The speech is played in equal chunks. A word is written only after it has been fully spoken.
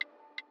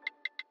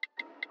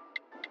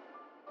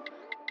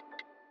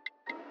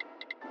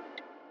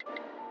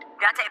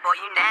Dante, boy,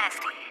 you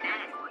nasty.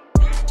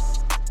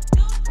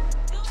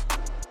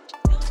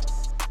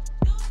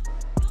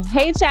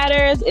 Hey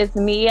chatters, it's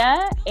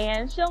Mia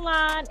and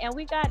Shalon, and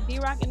we got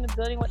Droc in the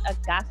building with a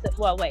gossip.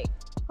 Well, wait,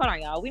 hold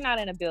on, y'all. We not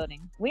in a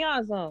building. We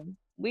on Zoom.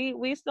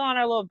 We still on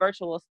our little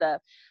virtual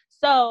stuff.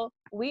 So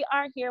we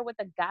are here with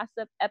a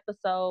gossip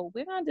episode.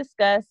 We're gonna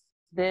discuss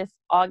this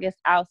August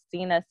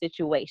Alsina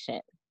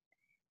situation.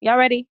 Y'all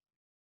ready?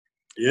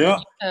 Yeah.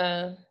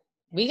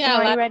 We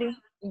got Shalon, you ready?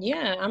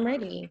 Yeah, I'm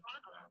ready.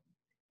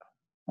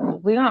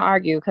 We're gonna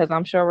argue because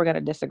I'm sure we're gonna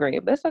disagree,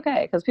 but it's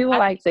okay because people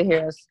like to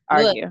hear us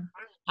argue. Look,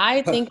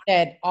 I think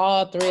that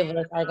all three of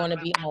us are going to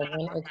be on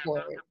one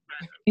accord.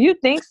 You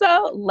think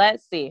so?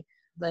 Let's see.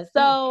 Let's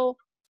So,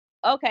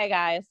 okay,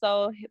 guys.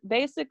 So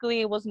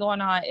basically, what's going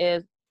on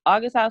is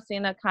August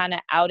Alsina kind of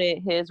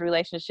outed his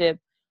relationship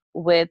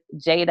with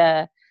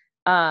Jada,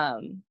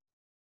 kind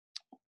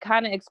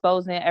of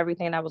exposing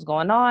everything that was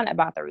going on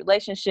about the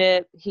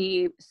relationship.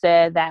 He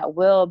said that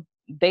Will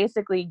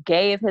basically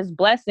gave his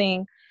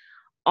blessing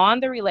on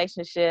the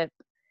relationship,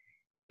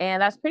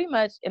 and that's pretty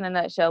much in a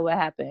nutshell what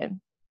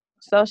happened.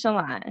 So,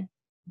 Shalon,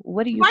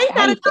 what do you? Why you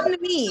gotta come to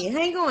me?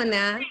 Hang on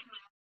now.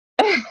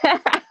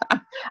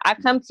 I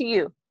come to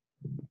you.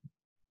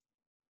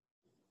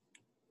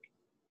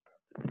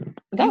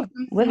 Go.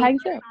 What? How you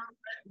feel?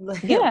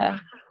 Yeah.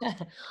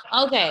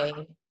 Okay.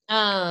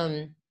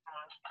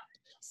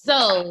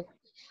 So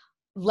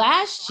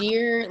last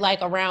year, like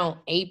around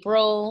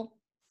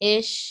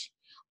April-ish,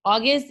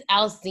 August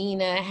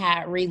Alsina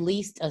had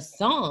released a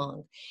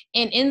song.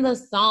 And in the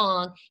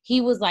song,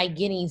 he was like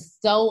getting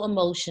so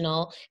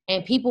emotional,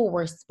 and people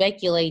were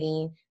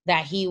speculating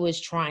that he was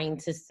trying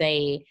to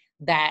say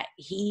that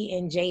he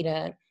and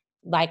Jada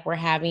like were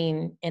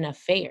having an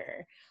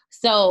affair.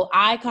 So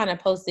I kind of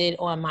posted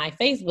on my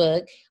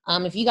Facebook.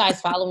 If you guys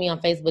follow me on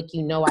Facebook,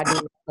 you know I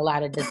do a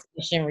lot of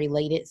discussion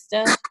related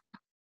stuff.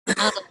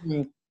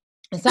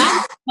 So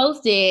I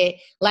posted,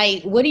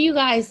 like, what do you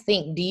guys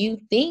think? Do you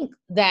think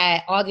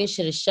that August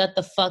should have shut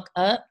the fuck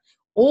up?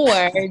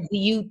 Or do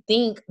you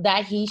think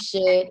that he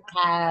should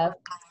have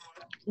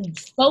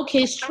spoke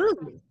his truth?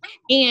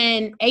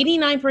 And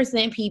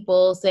 89%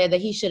 people said that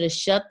he should have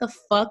shut the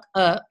fuck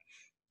up.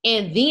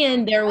 And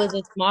then there was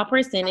a small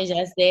percentage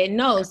that said,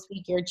 no,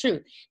 speak your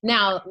truth.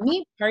 Now,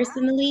 me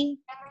personally,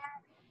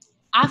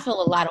 I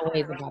feel a lot of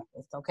ways about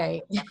this,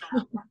 okay?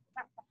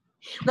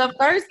 The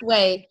first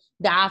way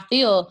that I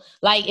feel,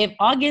 like, if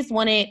August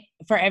wanted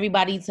for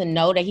everybody to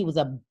know that he was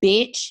a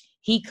bitch,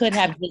 he could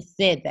have just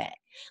said that.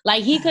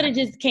 Like, he could have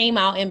just came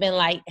out and been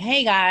like,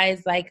 hey,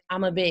 guys, like,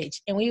 I'm a bitch.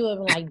 And we would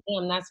have been like,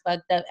 damn, that's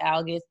fucked up,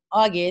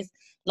 August.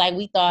 Like,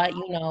 we thought,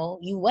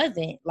 you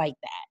wasn't like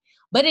that.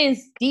 But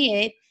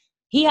instead,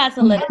 he had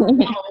to let it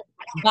know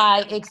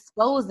by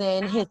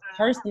exposing his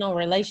personal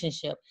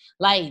relationship.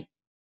 Like,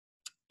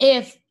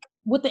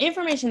 with the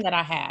information that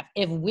I have,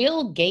 if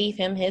Will gave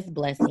him his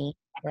blessing,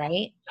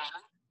 right,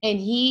 and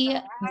he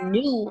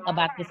knew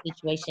about the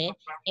situation,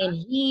 and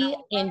he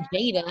and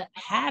Jada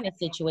had a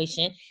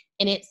situation,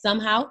 and it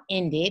somehow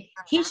ended,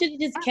 he should have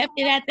just kept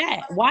it at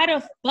that. Why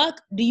the fuck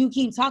do you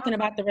keep talking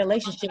about the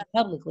relationship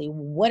publicly?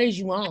 What is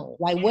you on?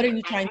 Like, what are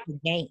you trying to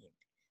gain?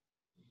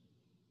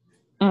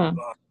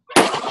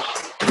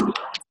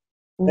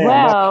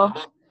 Well,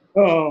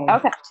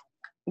 okay.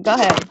 Go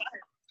ahead.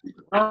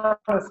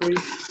 Honestly,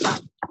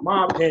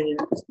 my opinion,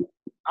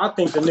 I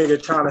think the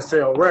nigga trying to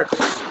sell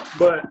records,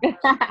 but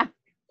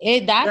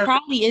that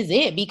probably is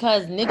it,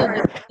 because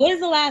nigga, what is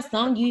the last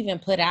song you even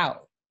put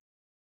out?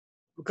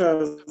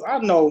 Because I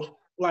know,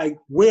 like,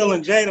 Will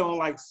and Jada on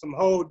like some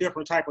whole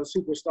different type of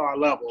superstar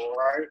level,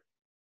 right?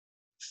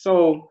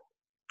 So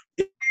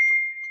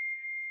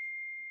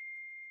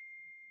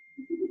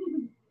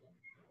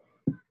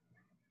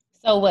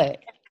what?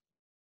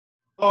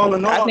 All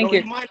in all, I think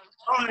he might be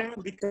trying,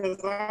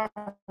 because I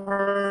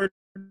heard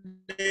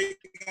they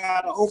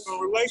got an open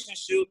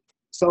relationship.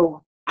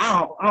 So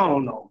I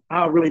don't know.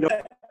 I really don't.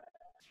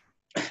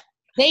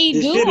 They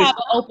do have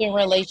an open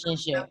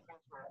relationship.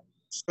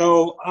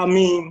 So I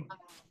mean,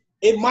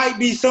 it might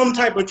be some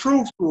type of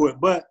truth to it,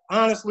 but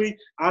honestly,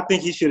 I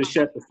think he should have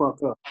shut the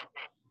fuck up.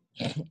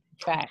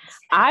 Facts.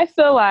 I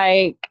feel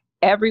like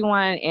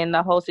everyone in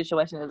the whole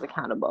situation is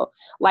accountable.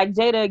 Like,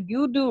 Jada,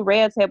 you do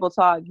red table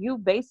talk. You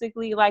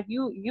basically, like,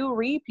 you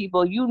read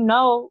people. You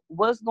know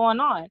what's going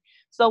on.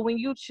 So when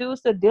you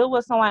choose to deal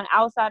with someone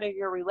outside of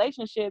your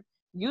relationship,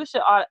 you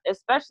should,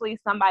 especially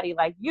somebody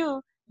like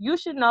you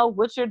should know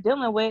what you're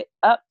dealing with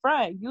up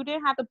front. You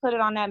didn't have to put it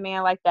on that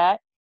man like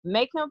that.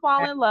 Make him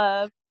fall in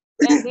love.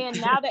 And then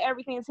now that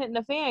everything's hitting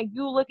the fan,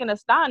 you looking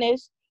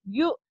astonished.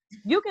 You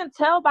can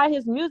tell by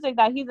his music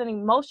that he's an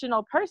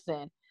emotional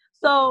person.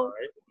 So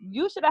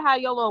you should have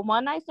had your little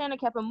one night stand and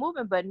kept it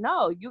moving. But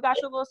no, you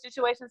got your little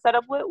situation set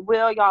up with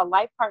Will, y'all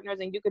life partners,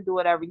 and you can do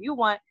whatever you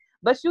want.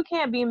 But you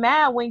can't be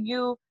mad when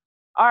you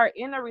are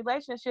in a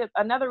relationship,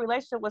 another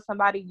relationship with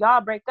somebody, y'all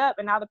break up,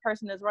 and now the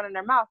person is running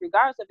their mouth,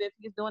 regardless of if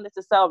he's doing this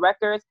to sell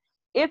records,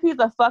 if he's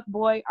a fuck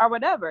boy or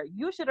whatever.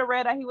 You should have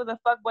read that he was a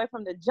fuck boy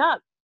from the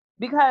jump,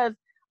 because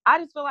I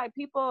just feel like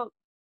people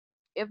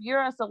if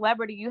you're a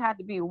celebrity, you have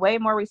to be way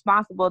more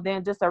responsible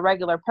than just a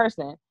regular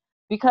person.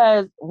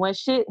 Because when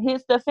shit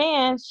hits the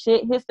fan,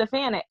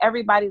 and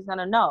everybody's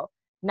gonna know.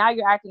 Now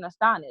you're acting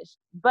astonished.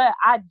 But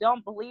I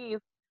believe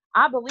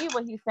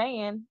what he's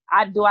saying.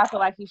 I feel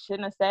like he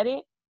shouldn't have said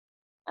it.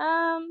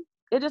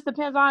 It just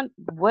depends on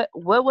what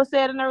was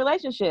said in the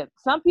relationship.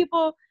 Some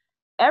people,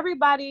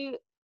 everybody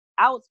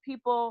outs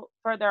people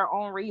for their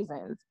own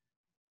reasons.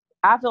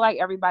 I feel like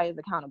everybody is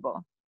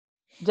accountable.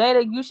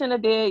 Jada, you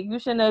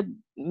shouldn't have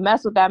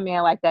messed with that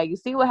man like that. You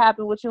see what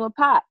happened with you and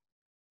Pop.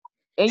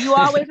 And you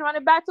always run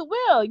it back to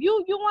Will.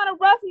 You want a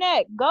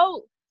roughneck.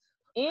 Go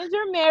end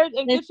your marriage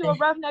and get you a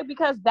roughneck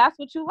because that's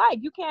what you like.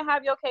 You can't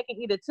have your cake and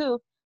eat it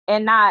too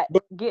and not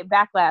get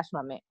backlash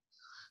from it.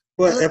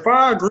 But if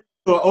I agree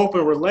to an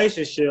open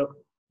relationship,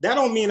 that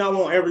don't mean I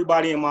want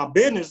everybody in my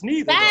business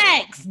neither.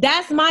 Facts.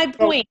 That's my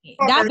point.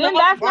 That's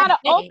not an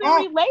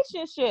open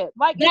relationship.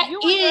 Like that if you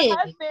and your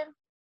husband,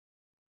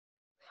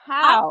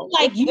 how?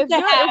 Like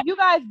if you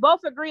guys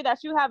both agree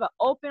that you have an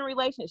open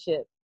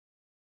relationship,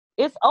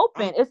 it's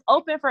open. It's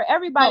open for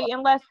everybody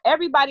unless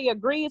everybody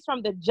agrees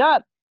from the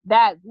jump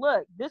that,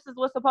 look, this is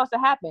what's supposed to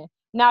happen.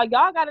 Now,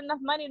 y'all got enough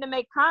money to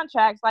make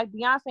contracts like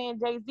Beyonce and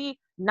Jay-Z,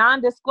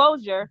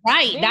 non-disclosure.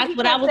 Right. That's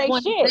what I was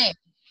going to say.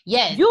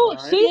 Yes.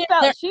 She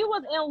felt she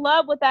was in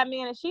love with that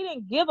man and she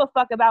didn't give a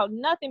fuck about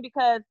nothing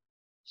because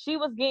she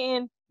was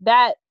getting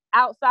that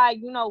outside,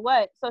 you know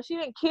what. So she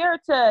didn't care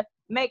to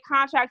make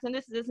contracts and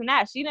this and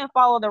that. She didn't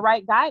follow the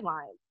right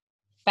guidelines.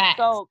 Facts.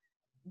 So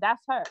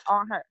that's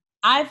on her.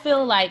 I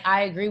feel like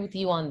I agree with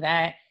you on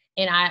that.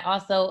 And I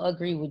also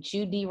agree with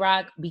you,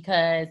 D-Rock,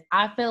 because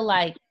I feel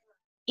like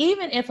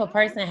even if a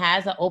person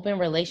has an open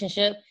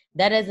relationship,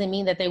 that doesn't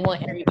mean that they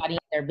want everybody in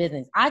their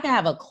business. I can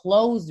have a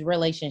closed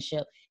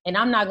relationship and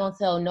I'm not going to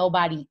tell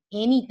nobody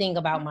anything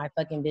about my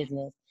fucking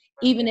business,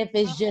 even if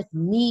it's just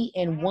me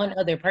and one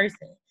other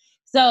person.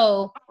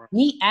 So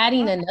me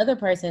adding another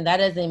person, that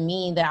doesn't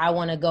mean that I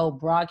want to go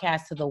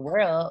broadcast to the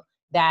world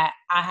that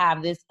I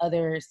have this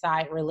other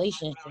side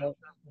relationship.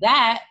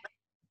 That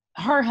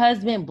her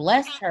husband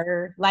blessed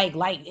her, like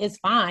it's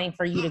fine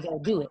for you to go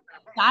do it.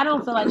 So I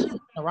don't feel like she's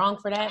wrong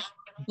for that.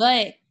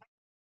 But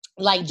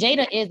like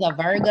Jada is a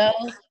Virgo,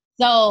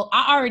 so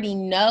I already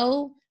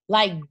know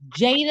like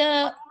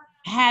Jada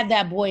had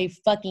that boy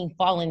fucking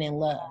falling in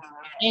love,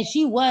 and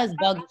she was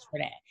bogus for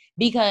that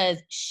because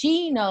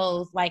she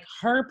knows like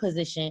her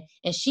position,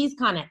 and she's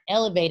kind of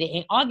elevated.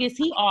 In August,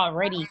 he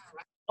already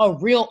a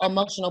real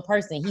emotional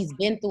person. He's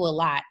been through a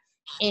lot.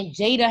 And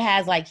Jada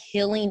has like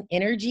healing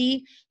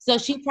energy. So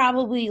she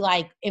probably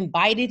like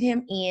invited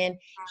him in,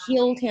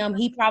 healed him.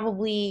 He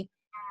probably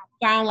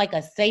found like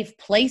a safe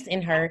place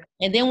in her.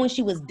 And then when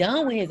she was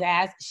done with his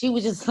ass, she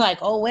was just like,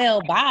 oh,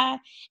 well, bye.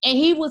 And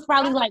he was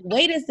probably like,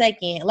 wait a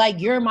second,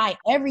 like you're my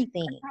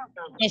everything.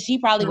 And she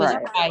probably was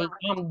like,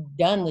 I'm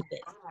done with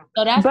this.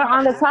 So that's. But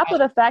on the top of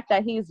the fact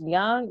that he's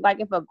young, like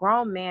if a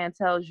grown man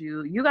tells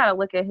you, you got to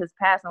look at his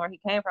past and where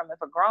he came from.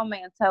 If a grown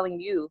man telling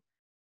you,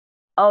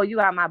 oh, you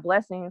got my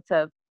blessing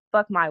to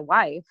fuck my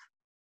wife,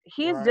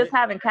 he's just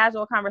having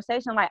casual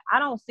conversation. Like, I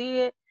don't see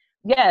it.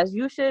 Yes,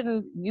 you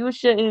shouldn't.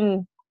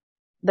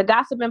 The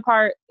gossiping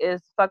part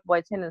is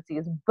fuckboy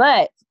tendencies,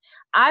 but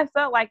I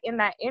felt like in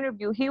that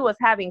interview, he was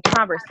having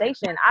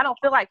conversation. I don't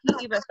feel like he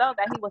even felt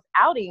that he was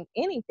outing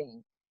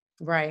anything.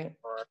 Right.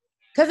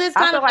 Because it's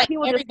kind of like he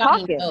was just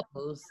talking.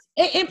 Knows.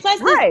 And plus,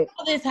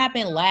 this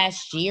happened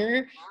last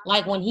year.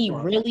 Like when he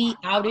really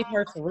outed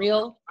her for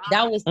real,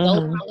 that was so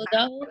long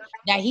ago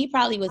that he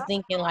probably was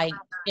thinking like,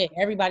 shit,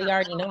 everybody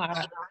already know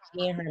how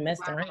me and her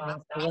messed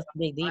around. So what's the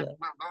big deal?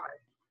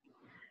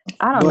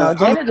 I don't know.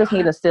 Jada just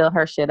need to steal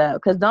her shit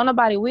up because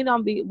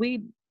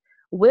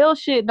Will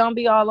shit don't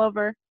be all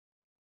over.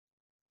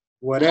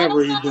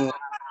 Whatever he doing.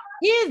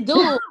 Yes,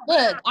 dude.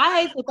 Look,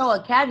 I hate to throw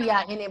a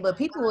caveat in it, but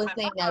people were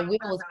saying that Will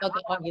was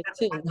fucking August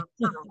too.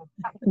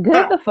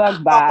 Good the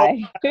fuck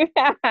bye.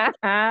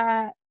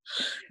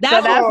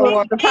 That's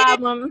what's the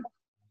problem.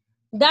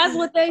 That's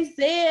what they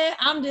said.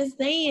 I'm just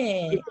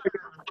saying.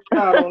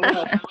 I don't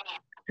know.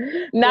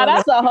 Now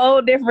that's a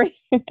whole different.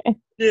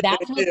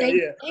 That's what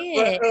they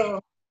said.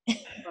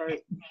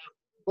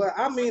 But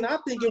I mean, I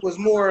think it was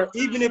more.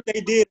 Even if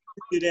they did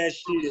do that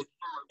shit,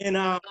 and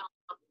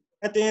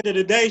at the end of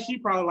the day, she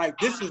probably like,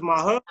 this is my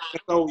husband.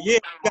 So yeah,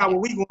 we got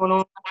what we going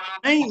on.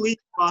 I ain't leaving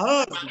my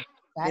husband.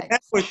 And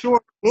that's what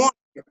Short wanted,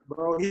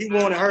 bro. He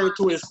wanted her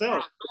to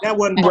himself. That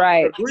wasn't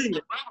right.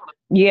 Agreement.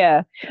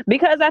 Yeah,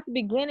 because at the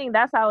beginning,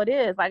 that's how it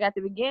is. Like at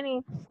the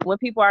beginning, when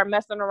people are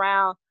messing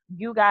around,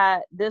 you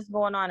got this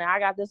going on and I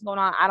got this going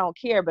on. I don't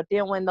care. But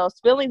then when those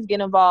feelings get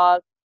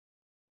involved,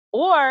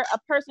 or a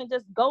person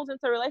just goes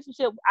into a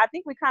relationship, I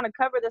think we kind of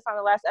covered this on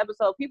the last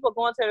episode. People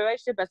go into a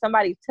relationship and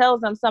somebody tells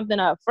them something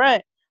up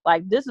front,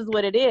 like this is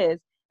what it is,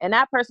 and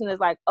that person is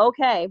like,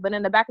 okay, but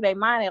in the back of their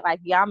mind, they're like,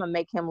 yeah, I'm gonna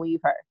make him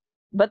leave her.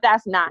 But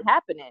that's not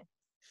happening.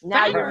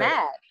 Now you're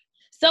mad.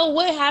 So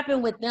what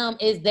happened with them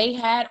is they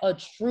had a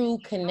true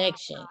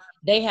connection.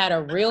 They had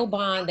a real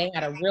bond. They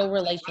had a real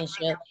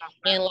relationship.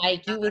 And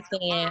like you were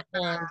saying,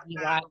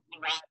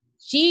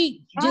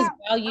 She just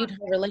valued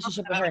her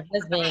relationship with her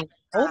husband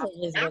over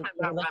his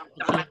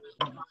relationship.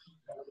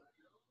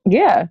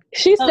 Yeah,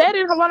 she said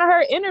in one of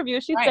her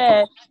interviews, she Right.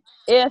 said,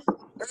 if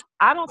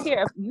I don't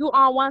care if you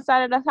on one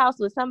side of the house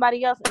with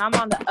somebody else and I'm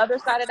on the other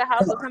side of the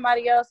house with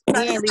somebody else, we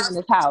ain't leaving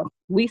this house.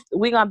 We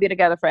gonna be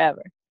together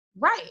forever.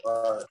 Right.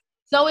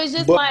 So it's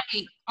just like,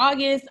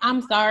 August,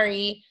 I'm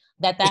sorry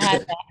that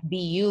has to be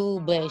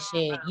you, but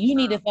shit, you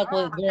need to fuck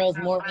with girls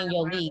more in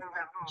your league.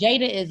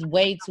 Jada is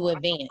way too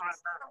advanced.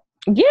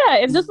 Yeah,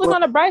 and just look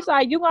on the bright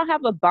side, you're gonna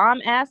have a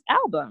bomb ass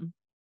album.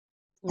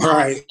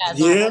 Right.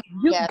 Yeah.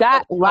 You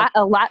got a lot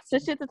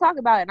of shit to talk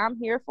about, and I'm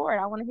here for it.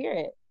 I want to hear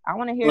it. I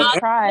want to hear you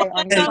cry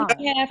on your song.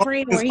 He had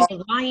friend where he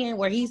was lying,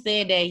 where he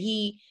said that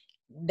he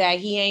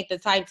ain't the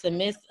type to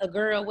miss a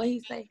girl. What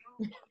he say?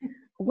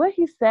 What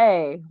he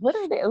say? What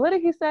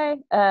did he say?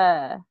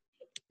 I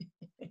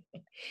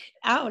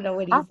don't know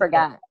what he said. I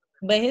forgot.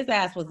 But his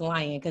ass was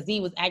lying because he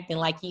was acting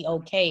like he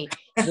okay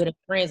with a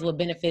friends with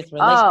benefits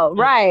relationship. Oh,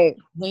 right.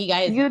 When you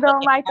guys, you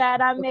don't like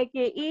that, I make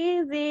it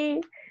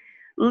easy.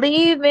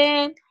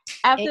 Leaving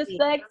after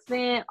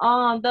sexing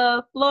on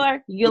the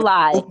floor. You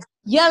lied.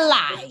 You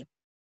lied.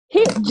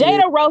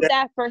 Jada wrote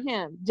that for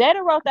him.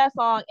 Jada wrote that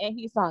song and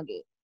he sung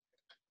it.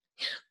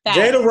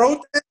 Jada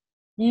wrote that?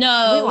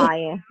 No. We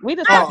lying. We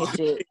just talking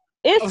shit.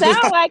 It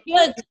sounds like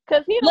it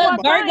because he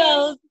don't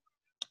want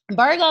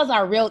Virgos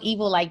are real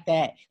evil like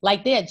that.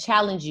 Like they'll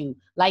challenge you.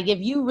 Like if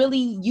you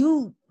really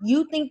you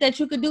think that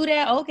you could do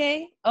that,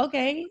 okay.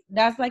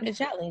 That's like a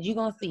challenge. You're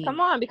gonna see.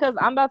 Come on, because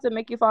I'm about to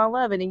make you fall in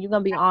love and then you're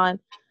gonna be on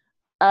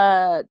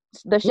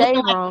the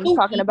shade room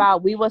talking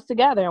about we was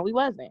together and we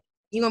wasn't.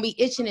 You're gonna be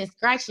itching and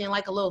scratching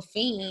like a little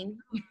fiend.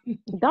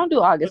 Don't do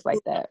August like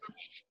that.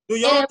 Do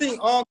y'all think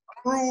all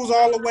screws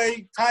all the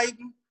way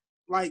tighten?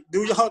 Like,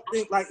 do y'all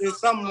think like is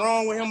something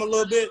wrong with him a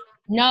little bit?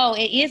 No,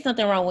 it is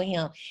something wrong with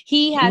him.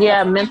 He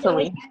has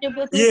mentally.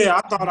 Yeah,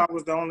 I thought I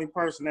was the only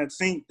person that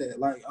seen that.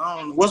 Like, I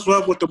don't know what's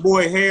up with the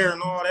boy hair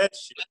and all that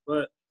shit,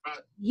 but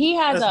he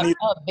has a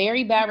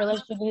very bad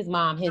relationship with his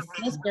mom. His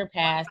sister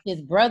passed.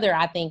 His brother,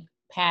 I think,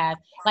 passed.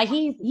 Like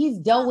he's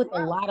dealt with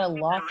a lot of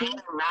losses,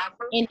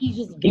 and he's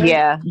just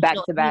back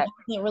to back.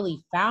 He hasn't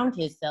really found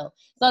himself.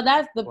 So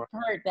that's the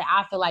part that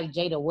I feel like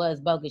Jada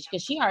was bogus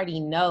because she already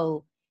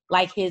know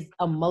like his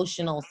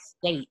emotional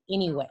state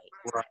anyway.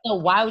 Right. So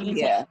why would you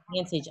take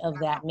advantage of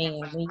that man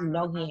when you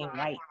know he ain't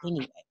right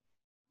anyway?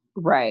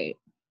 Right.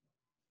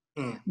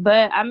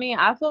 But I mean,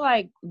 I feel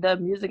like the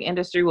music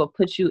industry will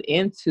put you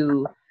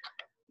into,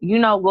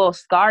 will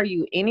scar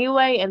you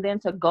anyway. And then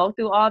to go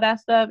through all that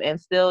stuff and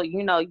still,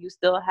 you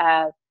still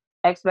have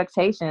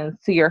expectations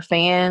to your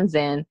fans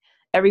and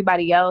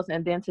everybody else.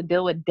 And then to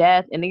deal with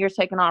death. And then you're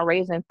taking on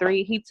raising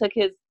three. He took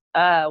his,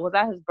 was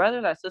that his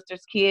brother or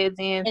sister's kids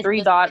in?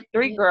 Three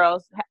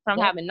girls from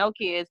having no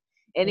kids.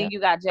 And then you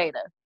got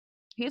Jada.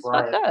 He's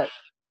fucked up.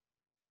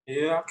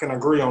 Yeah, I can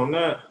agree on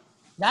that.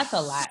 That's a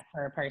lot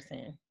for a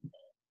person.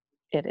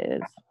 It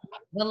is.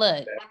 But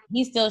look,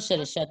 he still should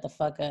have shut the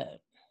fuck up.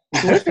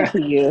 Listen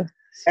to you.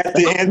 At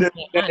the end of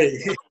the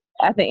day.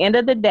 At the end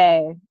of the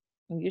day,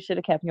 you should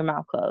have kept your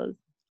mouth closed.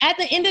 At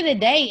the end of the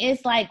day,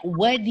 it's like,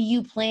 what do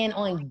you plan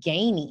on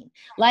gaining?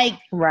 Like,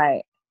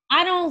 right.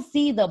 I don't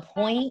see the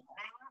point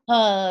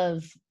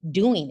of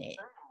doing it.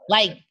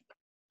 Like,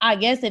 I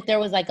guess if there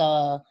was like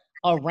a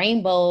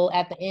rainbow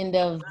at the end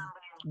of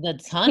the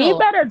tunnel. He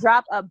better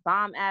drop a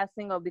bomb ass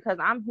single because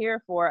I'm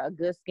here for a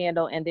good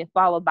scandal and then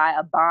followed by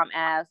a bomb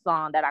ass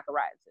song that I could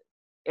ride to.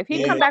 If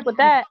he come back with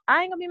that,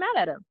 I ain't gonna be mad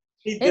at him.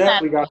 He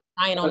definitely got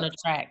lying on the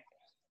track.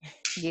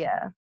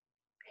 Yeah.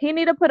 He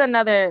need to put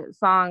another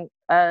song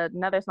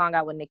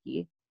out with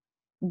Nicki.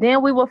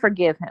 Then we will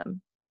forgive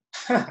him.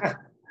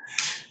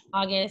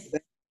 August,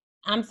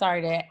 I'm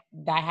sorry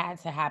that had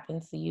to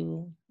happen to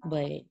you,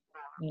 but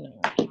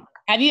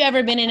have you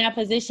ever been in that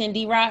position,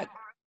 D-Rock,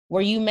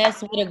 where you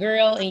messed with a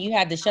girl and you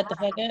had to shut the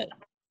fuck up?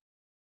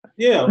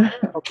 Yeah,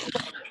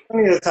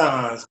 plenty of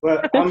times.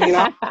 But I mean,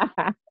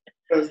 I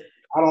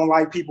don't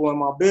like people in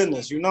my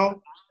business,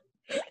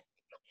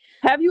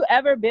 Have you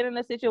ever been in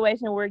a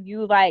situation where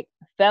you like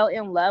fell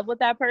in love with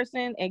that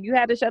person and you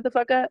had to shut the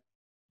fuck up?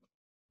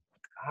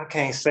 I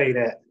can't say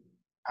that.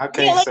 I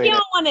can't say that. You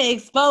don't want to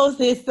expose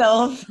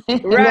yourself.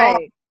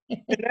 Right.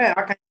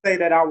 I can't say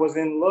that I was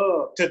in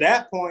love to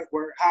that point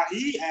where how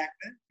he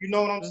acted. You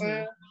know what I'm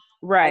saying?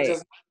 Right.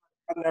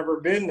 I've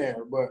never been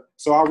there, but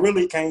so I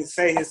really can't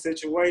say his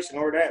situation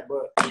or that.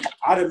 But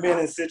I'd have been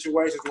in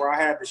situations where I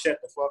had to shut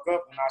the fuck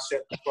up, and I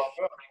shut the fuck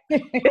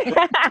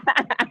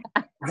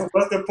up.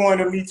 What's the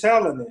point of me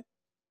telling it?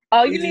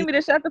 Oh, you need me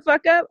to shut the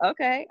fuck up?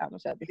 Okay, I'm gonna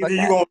shut the fuck up.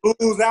 Either you gonna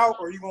lose out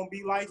or you gonna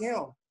be like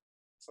him.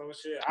 So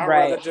shit, I'd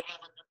rather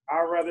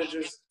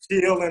just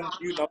chill and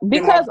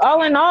Because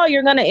all in all,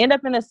 you're gonna end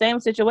up in the same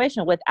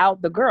situation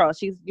without the girl.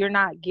 You're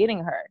not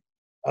getting her.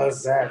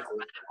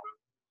 Exactly.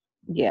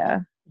 Yeah.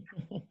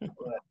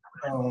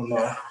 I don't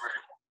know.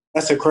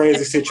 That's a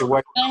crazy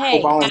situation. But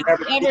hey, have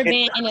you ever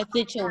been in a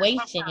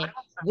situation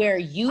where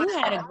you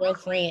had a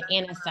girlfriend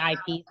and a side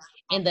piece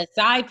and the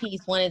side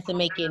piece wanted to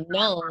make it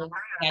known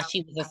that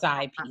she was a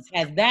side piece.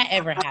 Has that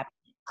ever happened?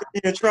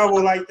 In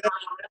trouble like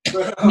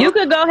that. You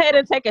could go ahead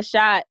and take a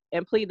shot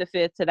and plead the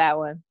fifth to that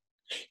one.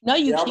 No,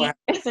 you Yeah, can't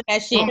answer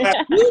that shit. I'm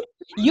gonna-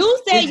 You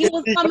said you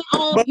was coming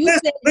on. But You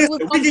listen, said you was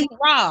listen, gonna be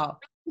raw.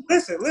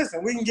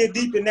 Listen, we can get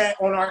deep in that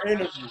on our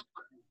interview.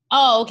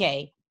 Oh,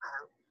 okay.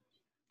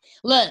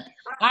 Look,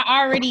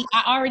 I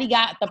already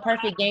got the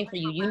perfect game for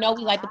you. You know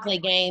we like to play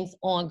games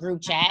on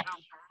group chat.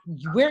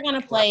 We're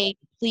gonna play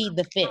plead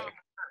the fifth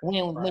when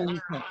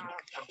you come.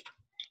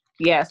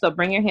 Yeah, so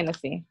bring your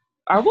Hennessy.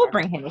 Or we'll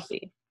bring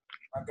Hennessy.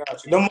 I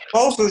got you. The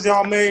mimosas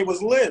y'all made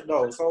was lit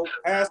though, so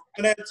ask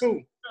for that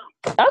too.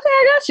 Okay,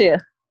 I got you.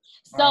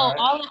 So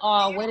all in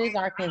all, what is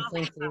our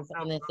consensus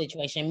on this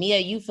situation? Mia,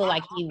 you feel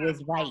like he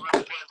was right.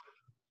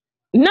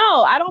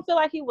 No, I don't feel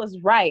like he was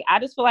right. I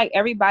just feel like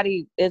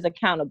everybody is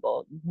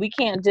accountable. We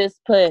can't just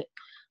put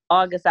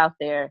August out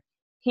there.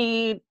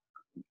 He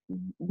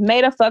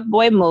made a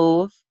fuckboy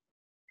move.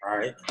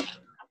 Right.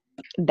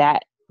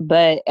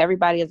 But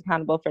everybody is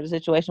accountable for the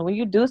situation. When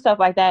you do stuff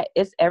like that,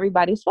 it's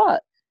everybody's fault.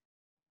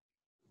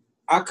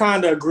 I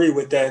kind of agree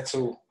with that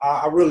too.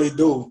 I really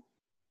do.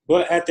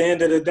 But at the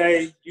end of the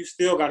day, you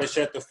still got to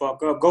shut the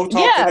fuck up. Go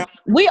talk to them.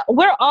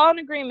 We're all in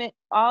agreement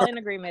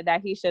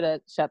that he should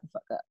have shut the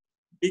fuck up.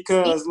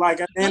 Because,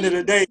 like, at the end of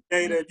the day,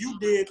 Jada, if you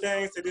did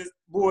things to this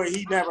boy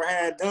he never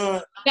had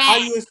done, how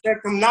you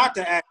expect him not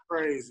to act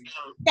crazy?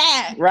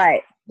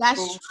 Right.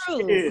 That's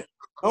true. Yeah.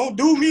 Don't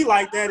do me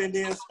like that and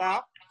then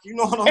stop. You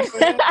know what I'm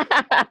saying?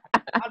 I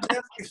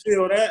definitely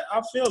feel that.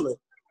 I feel it.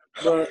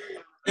 But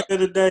at the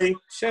end of the day,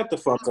 shut the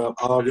fuck up,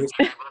 August.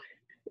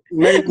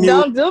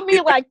 Don't do me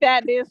like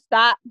that, then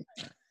stop.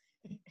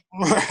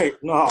 Right.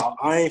 No,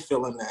 I ain't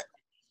feeling that.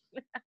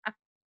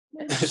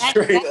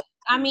 Straight up.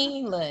 I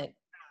mean, look,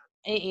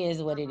 it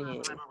is what it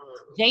is.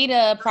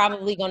 Jada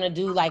probably gonna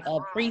do like a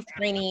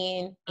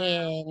pre-screening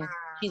and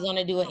she's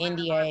gonna do an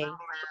NDA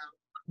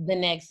the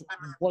next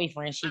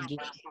boyfriend she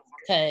gets.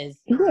 Cause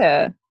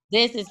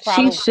this is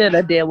probably she should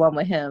have did one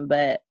with him,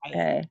 but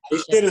hey. They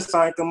should have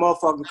signed the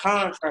motherfucking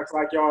contracts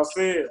like y'all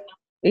said.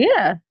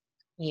 Yeah.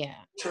 Yeah.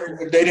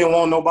 They didn't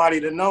want nobody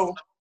to know.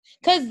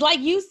 Cause like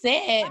you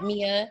said,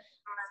 Mia,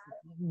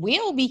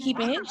 we'll be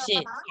keeping his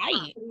shit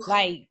tight.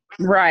 Like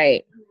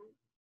right.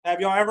 Have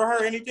y'all ever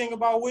heard anything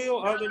about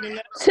Will other than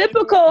that?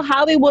 Typical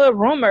Hollywood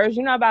rumors,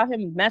 you know, about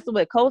him messing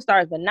with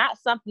co-stars, but not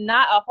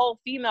a whole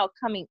female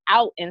coming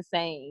out and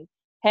saying,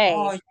 hey.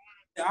 Oh,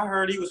 yeah, I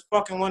heard he was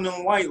fucking one of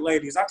them white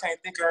ladies. I can't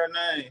think of her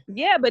name.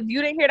 Yeah, but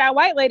you didn't hear that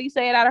white lady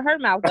say it out of her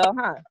mouth though,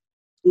 huh?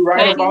 You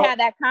right about he had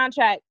that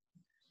contract.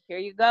 Here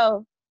you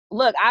go.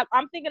 Look,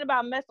 I'm thinking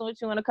about messing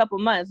with you in a couple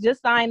months.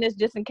 Just sign this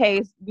just in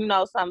case, you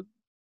know, some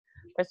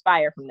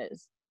perspire from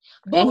this.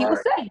 But he was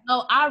saying,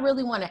 no, I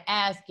really want to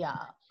ask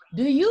y'all.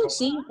 Do you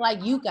think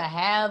like you could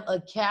have a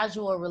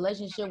casual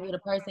relationship with a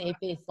person if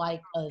it's like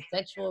a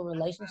sexual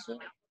relationship?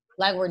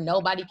 Like where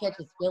nobody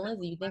catches feelings?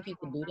 Do you think you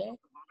could do that?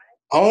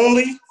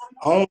 Only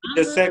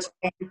just sex.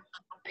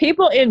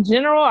 People in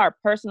general are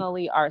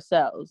personally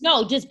ourselves.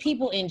 No, just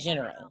people in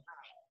general.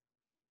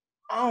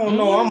 I don't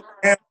know. I'm a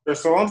Cancer,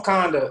 so I'm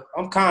kind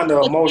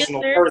of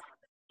emotional person.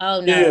 Oh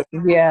no.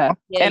 Yeah.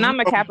 And I'm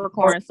a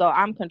Capricorn, so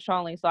I'm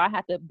controlling. So I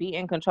have to be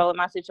in control of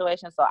my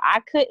situation. So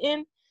I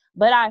couldn't,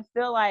 but I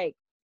feel like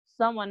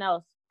someone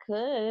else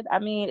could. I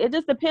mean, it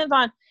just depends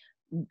on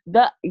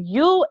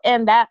you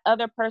and that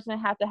other person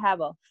have to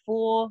have a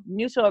full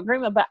mutual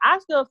agreement. But I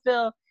still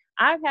feel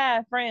I've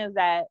had friends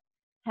that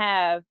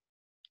have,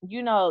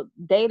 you know,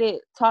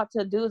 dated, talked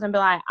to dudes and be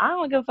like, I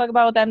don't give a fuck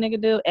about what that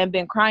nigga do, and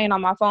been crying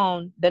on my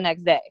phone the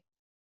next day.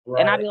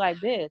 Right. And I'd be like,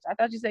 bitch, I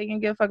thought you said you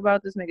didn't give a fuck about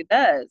what this nigga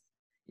does.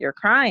 You're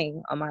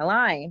crying on my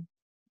line.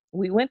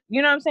 We went,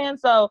 you know what I'm saying?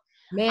 So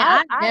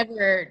man,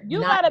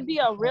 you gotta be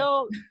a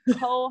real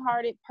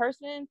cold-hearted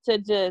person to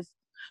just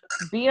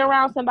be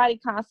around somebody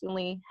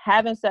constantly,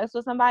 having sex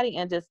with somebody,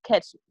 and just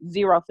catch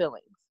zero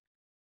feelings.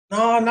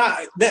 No,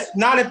 not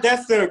if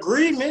that's the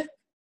agreement.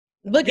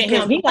 Look at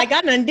him. He's like,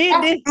 I done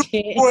did this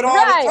shit.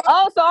 Right.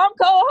 Oh, so I'm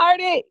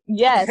cold-hearted?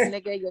 Yes,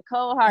 nigga, you're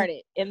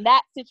cold-hearted in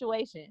that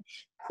situation.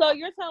 So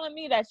you're telling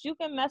me that you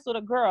can mess with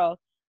a girl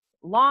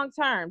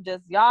long-term,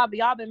 just y'all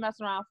been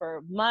messing around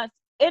for months.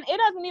 It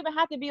doesn't even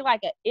have to be like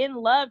an in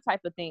love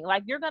type of thing.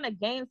 Like you're gonna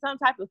gain some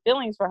type of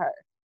feelings for her.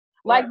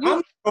 Like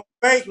I'm so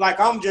fake, like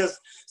I'm just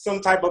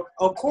some type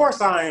of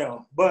course I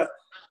am. But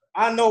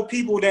I know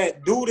people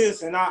that do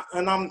this, and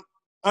I'm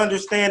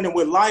understanding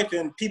with life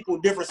and people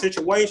different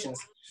situations.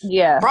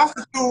 Yeah.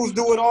 Prostitutes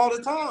do it all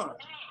the time.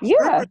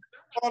 Yeah.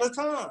 All the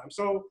time.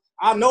 So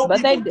I know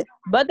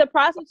but the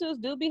prostitutes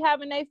do be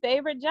having their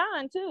favorite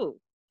John too.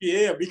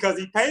 Yeah, because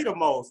he paid the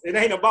most. It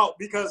ain't about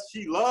because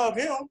she love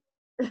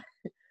him.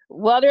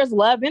 Well, there's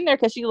love in there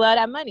because she love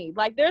that money.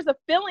 Like there's a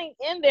feeling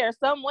in there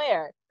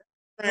somewhere.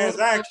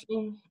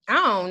 Transaction. I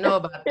don't know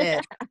about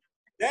that.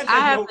 I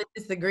have to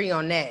disagree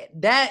on that.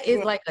 That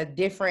is like a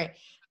different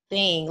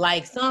thing.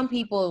 Like some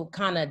people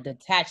kind of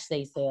detach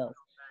themselves.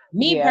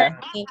 Me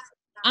personally,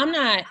 I'm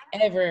not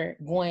ever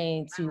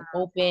going to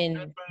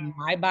open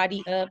my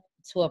body up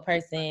to a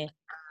person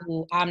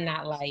who I'm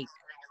not like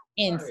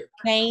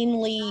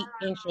insanely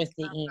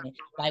interested in.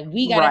 Like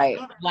we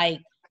gotta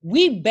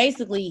we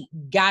basically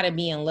gotta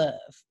be in love.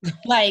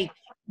 Like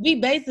we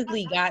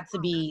basically got to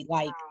be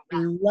like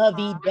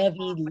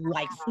lovey-dovey,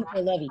 like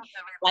super lovey.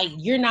 Like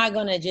you're not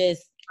gonna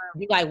just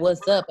be like,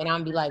 what's up? And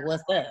I'm be like,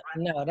 what's up?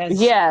 No, that's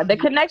the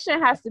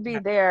connection has to be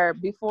there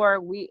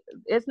before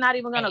it's not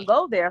even gonna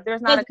go there if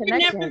there's not a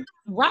connection.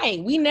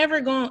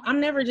 I'm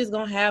never just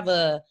gonna have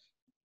a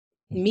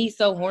me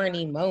so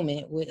horny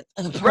moment with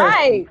a person.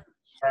 Right.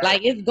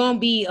 Like it's gonna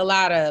be a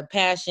lot of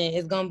passion,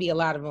 it's gonna be a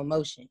lot of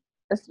emotion.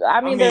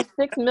 I mean there's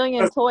 6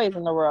 million toys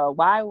in the world.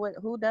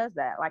 Who does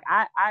that? Like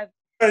I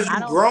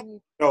don't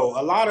grow, though.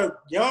 A lot of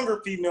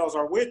younger females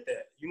are with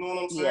that. You know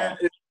what I'm saying? Yeah.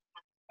 It's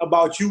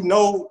about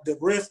the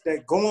risk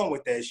that going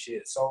with that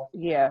shit. So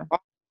yeah,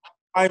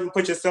 I even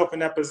put yourself in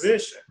that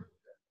position.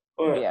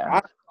 But yeah,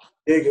 I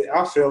dig it.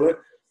 I feel it.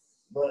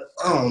 But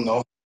I don't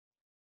know.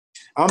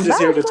 I'm just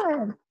here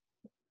to.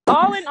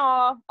 All in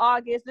all,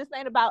 August, this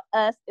ain't about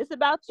us. It's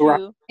about you.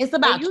 Right. It's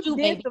about you did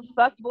baby. some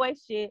fuckboy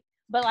shit.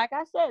 But like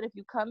I said, if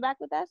you come back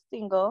with that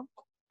single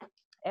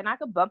and I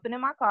could bump it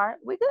in my car,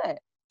 we good.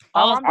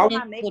 I'm doing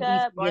my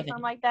makeup or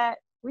something like that,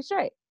 we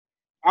straight.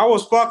 I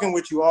was fucking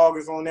with you,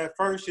 August, on that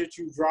first shit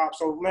you dropped.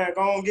 So, man,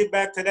 go on, get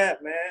back to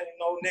that, man. You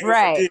know, niggas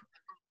right.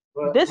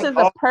 But this is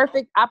a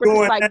perfect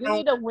opportunity. Like, you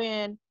need to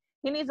win.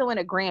 He needs to win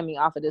a Grammy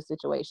off of this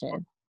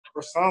situation.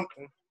 Or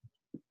something.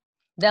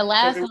 The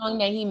last song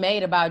that he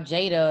made about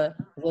Jada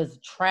was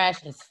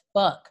trash as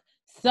fuck.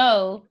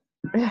 So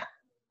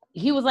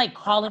he was like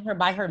calling her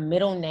by her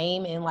middle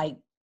name and like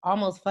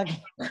almost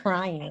fucking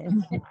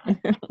crying.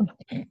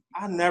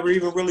 I never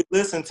even really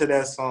listened to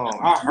that song.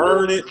 I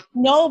heard it.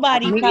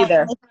 Nobody probably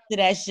listened to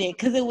that shit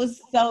because it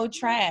was so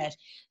trash.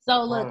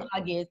 So look,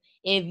 August,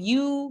 if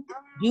you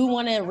do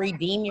want to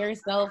redeem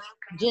yourself,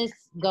 just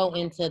go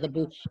into the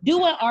booth. Do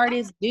what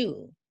artists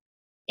do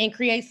and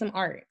create some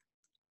art.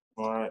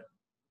 All right.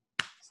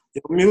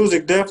 Your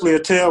music definitely will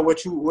tell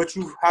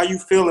how you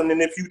feeling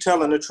and if you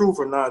telling the truth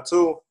or not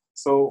too.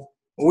 So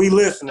we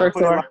listening. For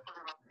sure.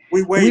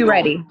 We waiting. We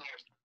ready.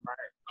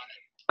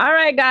 All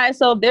right, guys.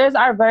 So there's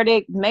our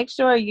verdict. Make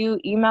sure you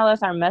email us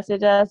or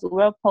message us.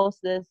 We'll post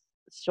this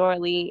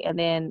shortly, and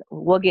then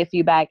we'll get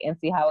feedback and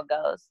see how it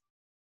goes.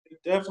 It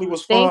definitely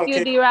was fun. Thank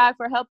you, D-Rock,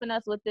 for helping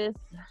us with this.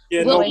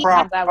 Yeah, no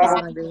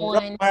problem.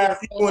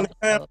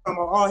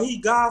 Oh, he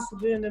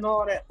gossiping and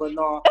all that, but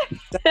no,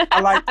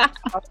 I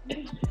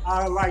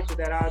liked it.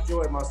 I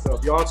enjoyed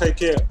myself. Y'all take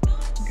care.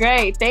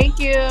 Great. Thank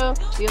you.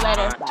 See you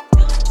later. Bye.